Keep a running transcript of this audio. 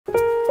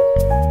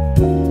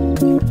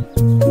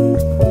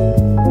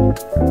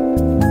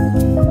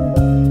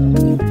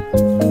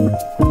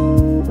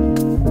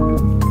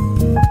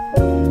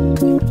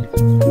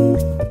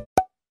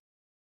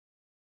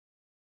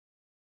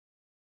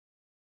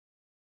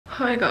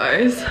Hi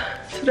guys,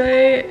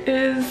 today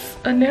is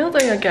a nail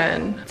day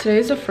again. Today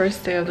is the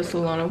first day of the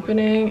salon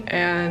opening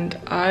and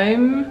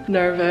I'm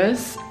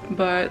nervous,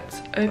 but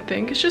I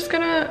think it's just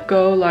gonna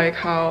go like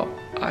how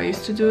I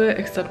used to do it,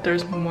 except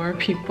there's more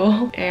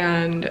people.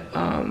 And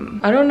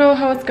I don't know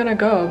how it's gonna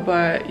go,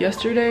 but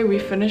yesterday we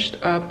finished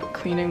up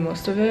cleaning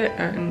most of it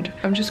and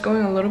I'm just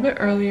going a little bit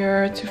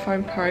earlier to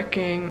find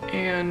parking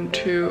and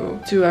to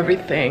do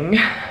everything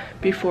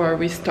before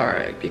we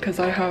start because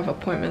I have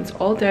appointments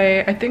all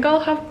day. I think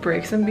I'll have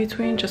breaks in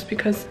between just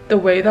because the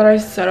way that I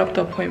set up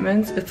the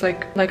appointments, it's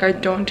like I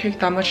don't take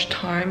that much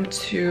time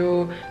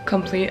to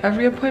complete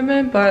every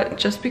appointment, but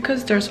just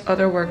because there's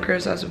other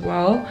workers as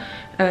well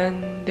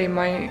and they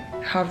might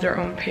have their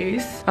own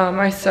pace,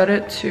 I set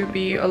it to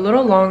be a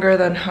little longer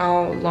than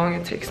how long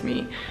it takes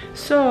me.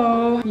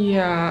 So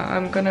yeah,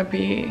 I'm gonna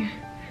be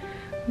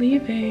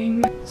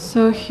leaving.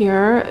 So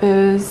here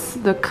is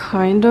the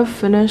kind of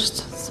finished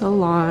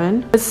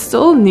salon. It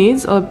still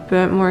needs a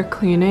bit more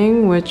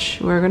cleaning, which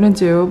we're gonna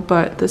do,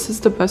 but this is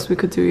the best we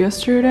could do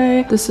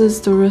yesterday. This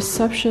is the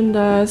reception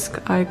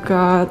desk. I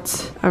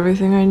got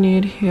everything I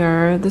need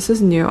here. This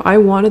is new. I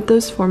wanted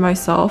this for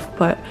myself,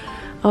 but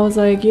I was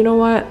like, you know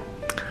what?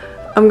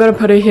 I'm gonna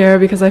put it here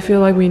because I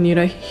feel like we need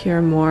it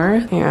here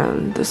more.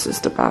 And this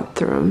is the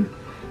bathroom.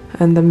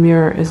 And the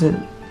mirror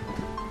isn't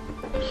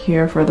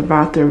here for the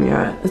bathroom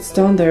yet. It's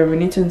down there. We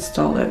need to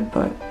install it,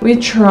 but we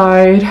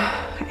tried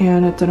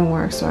and it didn't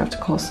work, so I have to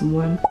call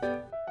someone.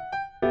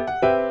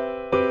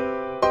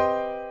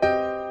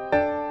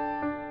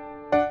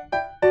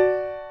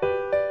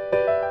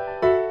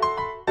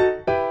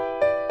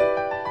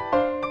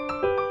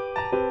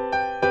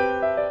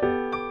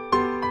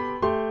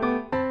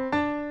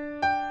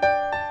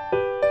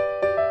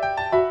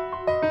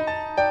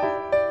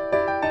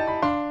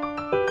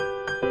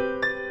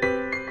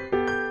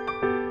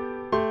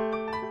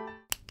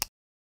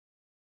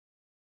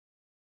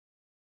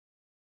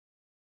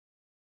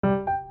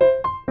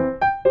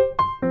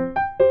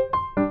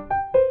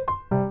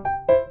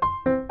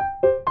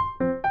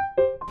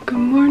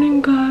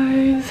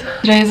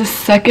 Today is the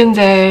second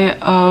day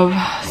of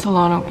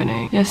salon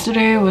opening.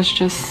 Yesterday was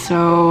just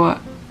so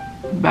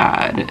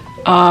bad.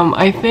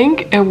 I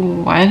think it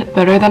went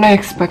better than I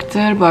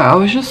expected, but I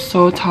was just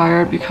so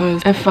tired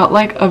because it felt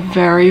like a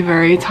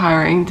very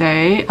tiring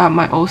day at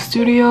my old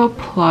studio,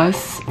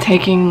 plus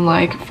taking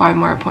like 5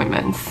 more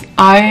appointments.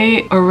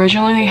 I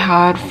originally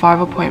had 5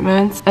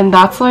 appointments and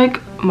that's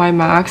like my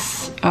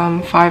max,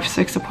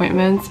 5-6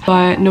 appointments,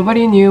 but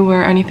nobody knew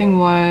where anything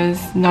was.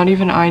 Not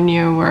even I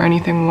knew where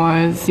anything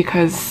was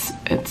because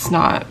it's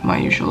not my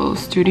usual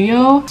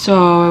studio,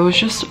 so it was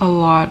just a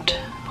lot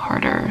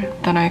harder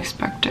than I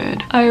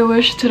expected. I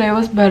wish today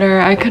was better.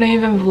 I couldn't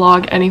even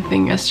vlog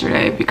anything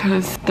yesterday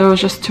because there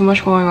was just too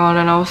much going on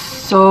and I was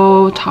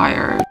so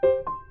tired.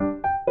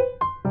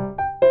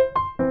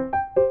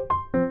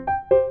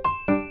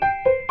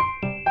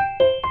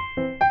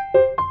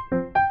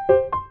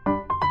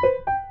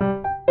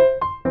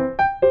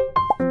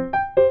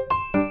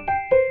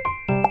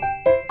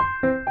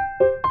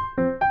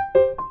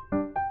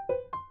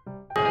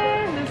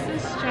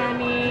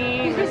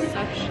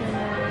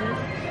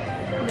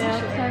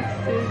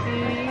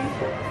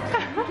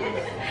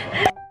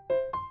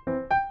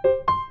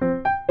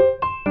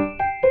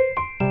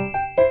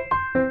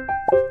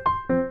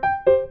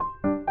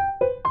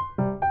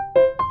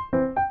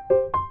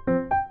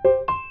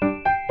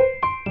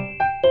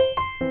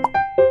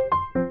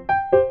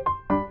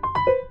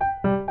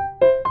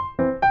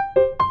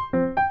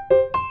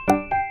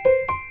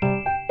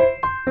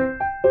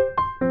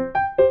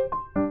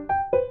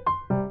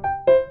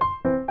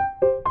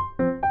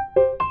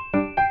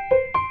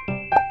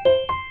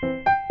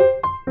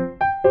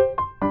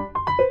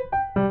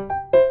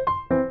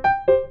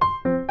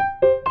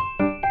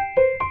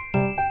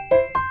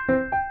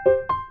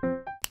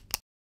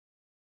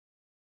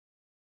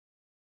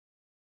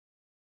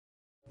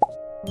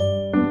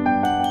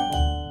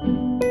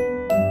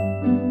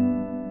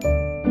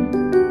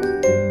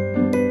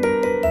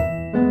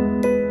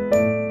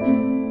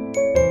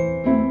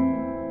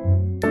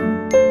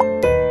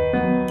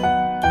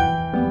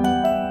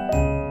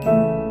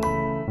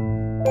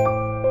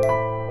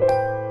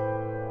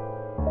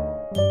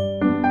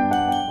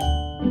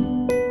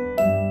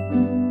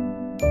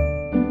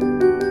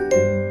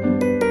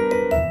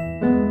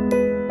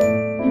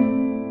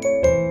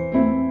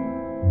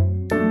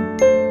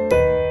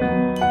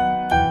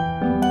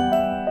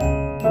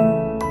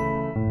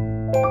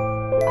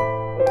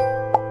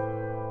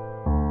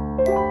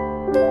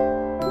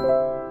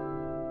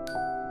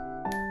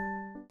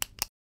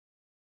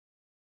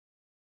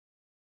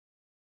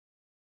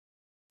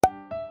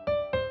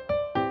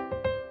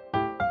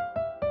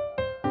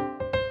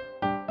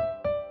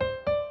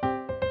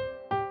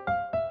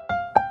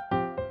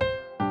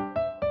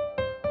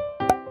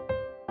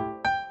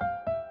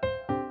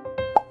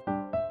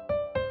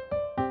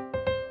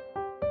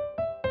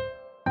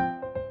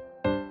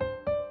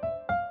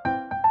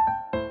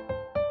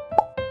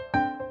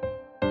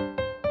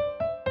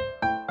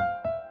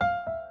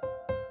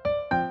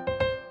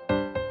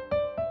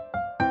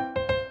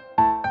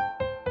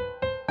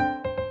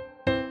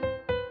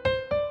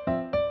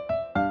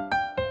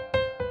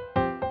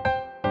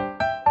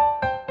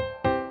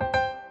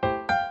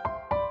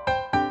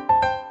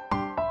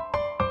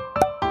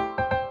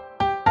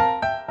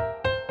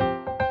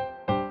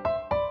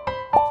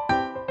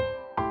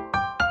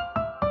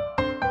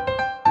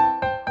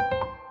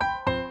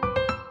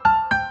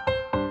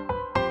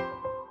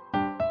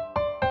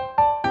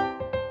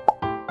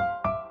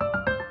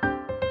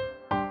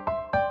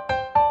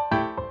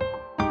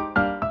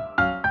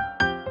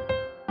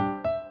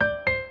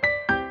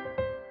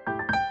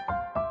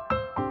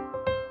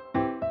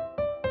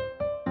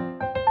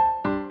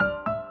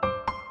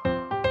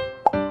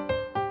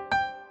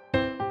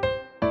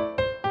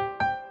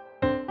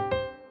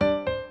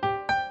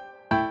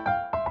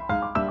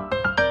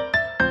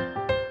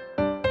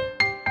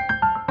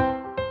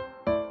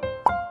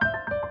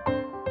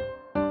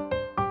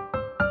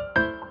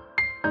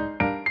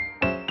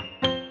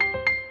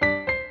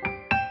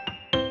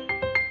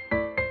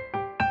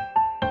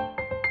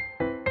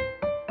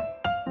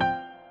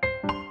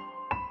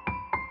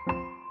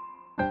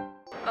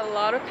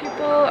 lot of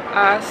people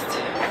asked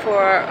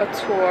for a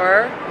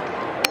tour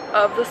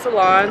of the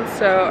salon,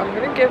 so I'm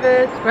gonna give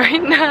it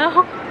right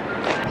now.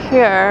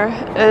 Here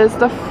is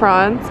the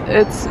front.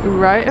 It's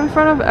right in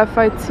front of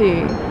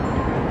FIT,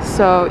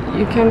 so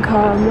you can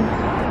come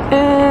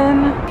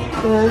in.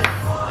 This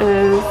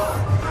is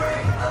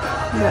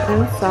the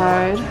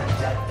inside.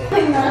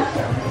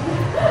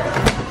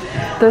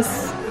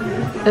 This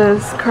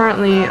is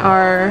currently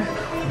our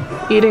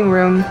eating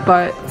room,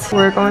 but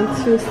we're going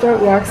to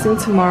start waxing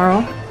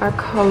tomorrow. Our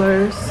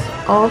colors,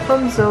 all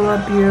from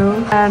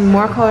ZILLABEAU, and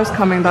more colors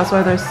coming, that's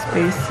why there's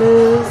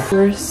spaces.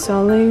 We're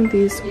selling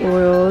these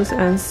oils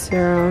and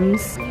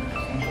serums,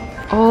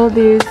 all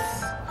these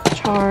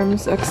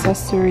charms,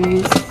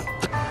 accessories.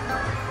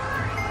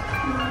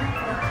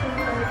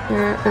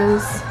 Here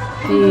is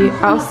the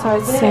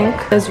outside sink.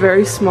 It's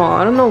very small.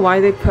 I don't know why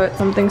they put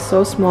something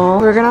so small.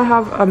 We're gonna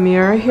have a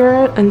mirror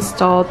here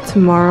installed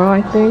tomorrow,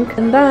 I think.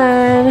 And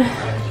then,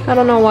 I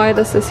don't know why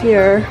this is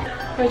here.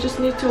 I just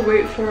need to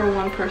wait for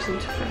one person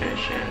to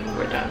finish and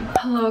we're done.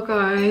 Hello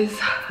guys,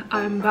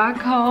 I'm back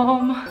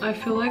home. I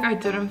feel like I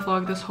didn't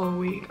vlog this whole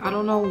week. I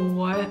don't know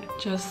what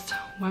just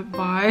went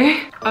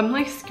by. I'm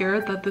like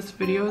scared that this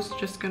video is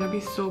just gonna be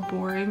so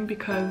boring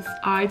because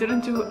I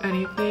didn't do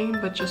anything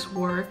but just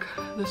work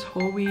this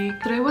whole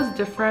week. Today was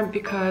different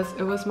because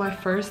it was my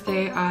first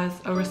day as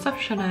a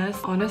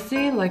receptionist.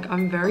 Honestly, like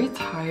I'm very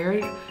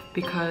tired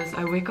because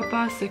I wake up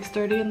at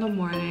 6:30 in the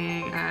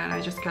morning and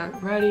I just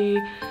get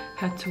ready,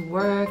 head to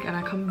work, and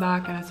I come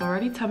back and it's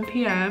already 10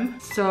 p.m.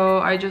 So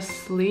I just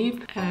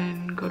sleep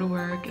and go to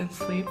work and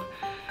sleep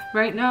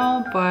right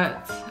now,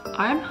 but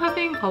I'm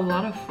having a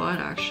lot of fun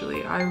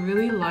actually. I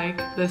really like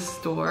this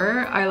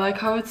store. I like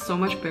how it's so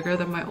much bigger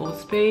than my old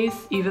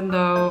space. Even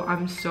though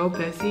I'm so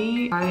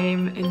busy,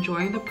 I'm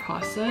enjoying the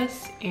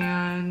process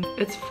and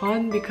it's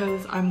fun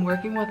because I'm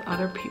working with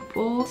other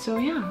people. So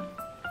yeah,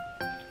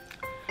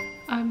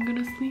 I'm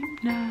gonna sleep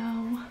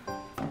now.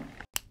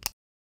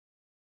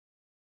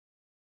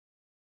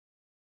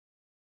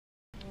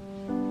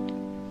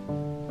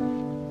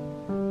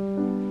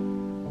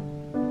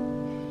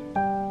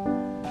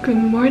 Good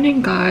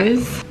morning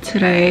guys.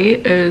 Today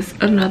is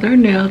another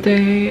nail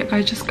day.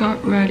 I just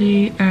got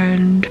ready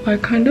and I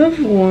kind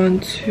of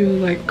want to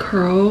like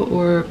curl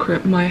or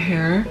crimp my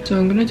hair. So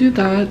I'm gonna do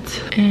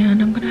that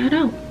and I'm gonna head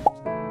out.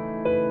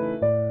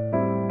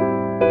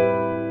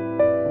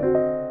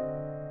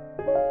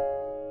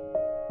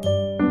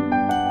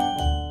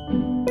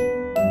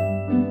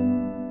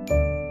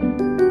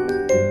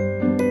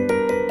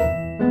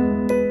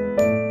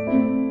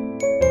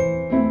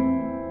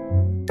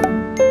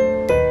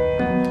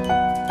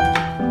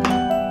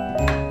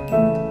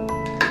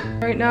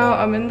 Right now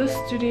I'm in the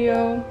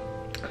studio.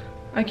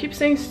 I keep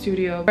saying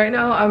studio. Right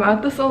now I'm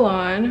at the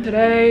salon.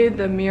 Today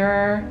the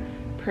mirror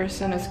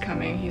person is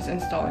coming. He's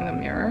installing the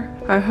mirror.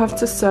 I have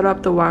to set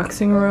up the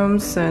waxing room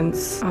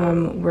since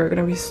we're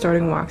gonna be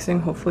starting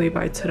waxing hopefully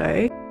by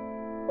today.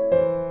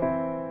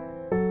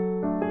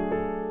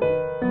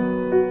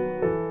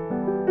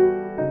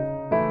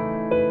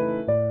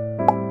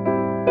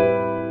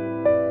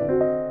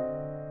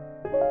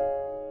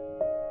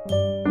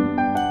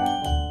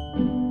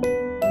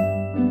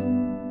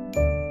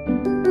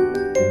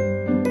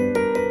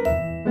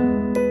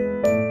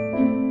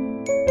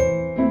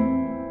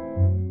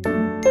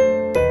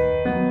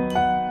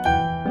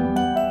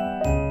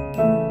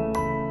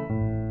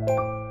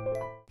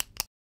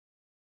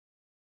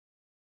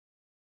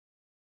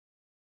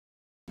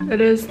 It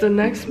is the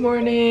next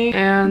morning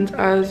and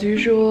as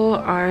usual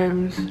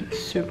I'm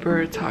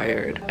super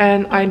tired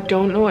and I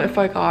don't know if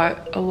I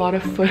got a lot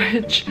of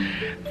footage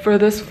for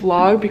this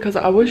vlog because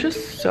I was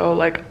just so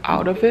like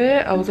out of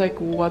it. I was like,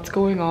 what's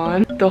going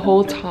on the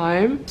whole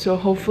time? So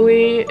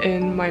hopefully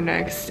in my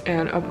next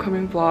and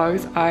upcoming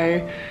vlogs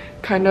I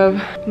kind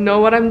of know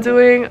what I'm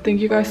doing.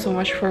 Thank you guys so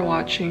much for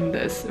watching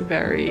this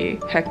very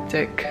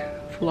hectic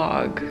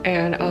vlog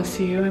and I'll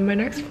see you in my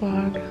next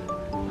vlog.